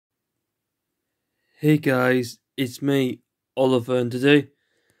Hey guys, it's me, Oliver, and today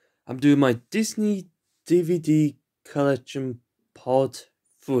I'm doing my Disney DVD collection part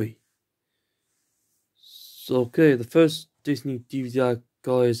 3. So, the first Disney DVD I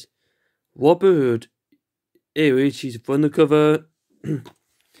got is Robin Hood. Anyway, she's front of the cover.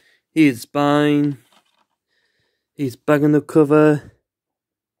 He's spine. He's back on the cover.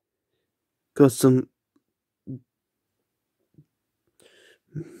 Got some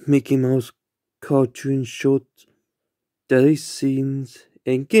Mickey Mouse cartoon short daily scenes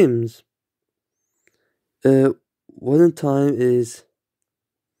and games. One time is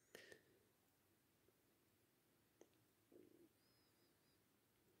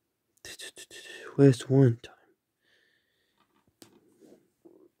where's one time?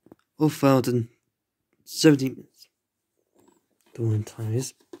 0,070 minutes. The one time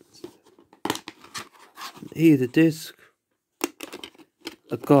is here the disc.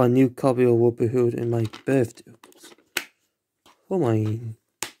 I got a new copy of Robin Hood in my birthday for my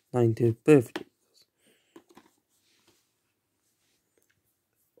 90th birthday.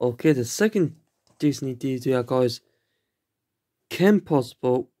 Okay, the second Disney DVD I got is Kim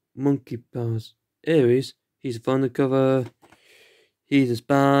Possible Monkey Powers Aries. He's on the cover. He's a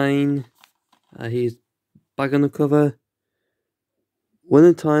spine. He's back on the cover.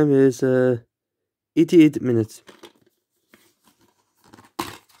 Winning time is 88 minutes.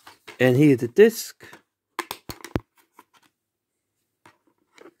 And here's the disc.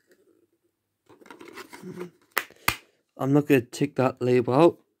 I'm not going to take that label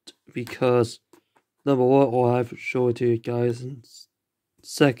out because number one, I'll have to show it to you guys, and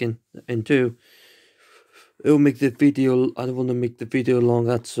second, and two, it'll make the video, I don't want to make the video long,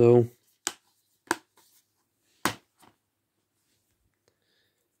 that's so.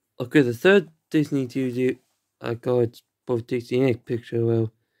 Okay, the third Disney DVD I got, both Disney and Picture,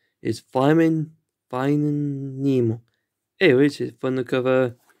 well, is Finding Nemo. Anyways, it's from the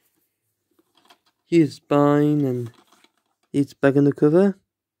cover. He's spine and he's back on the cover.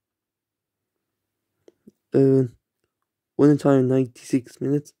 One time 96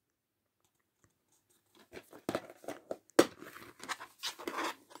 minutes.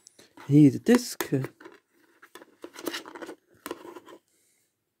 Here's the disc.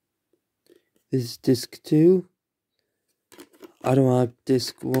 This is disc 2. I don't have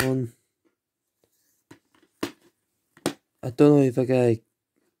disc 1. I don't know if I get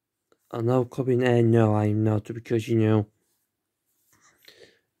another copy. No, I'm not, because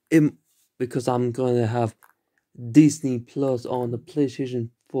because I'm gonna have Disney Plus on the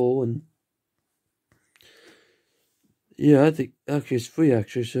PlayStation 4, and yeah, I think actually it's free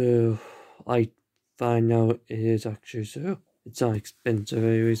actually, so I find out it is actually, so it's not expensive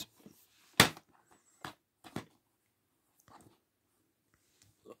anyways.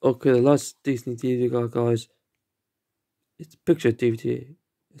 Okay, the last Disney DVD I got, guys, it's picture DVD,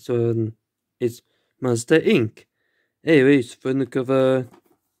 so it's Monster Inc. Anyways, from the cover,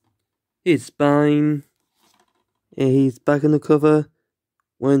 his spine, and he's back on the cover.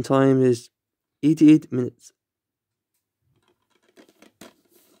 One time is 88 minutes.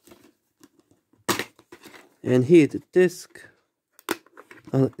 And here the disc.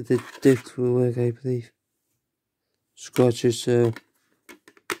 The disc will work, I believe. Scratches, so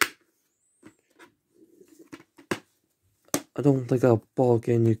I don't think I'll bother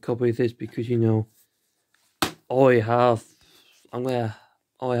getting a copy of this because all I have a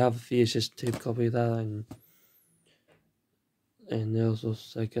VHS tape copy of that, and also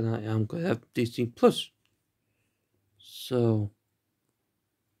second I'm gonna have Disney Plus. So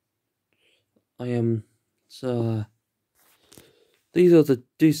these are the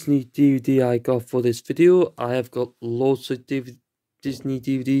Disney DVD I got for this video. I have got lots of Disney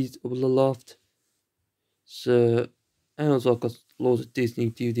DVDs over the loft. So, and also I've got loads of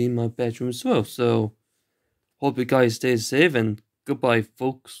Disney DVD in my bedroom as well. So, hope you guys stay safe and goodbye,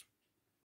 folks.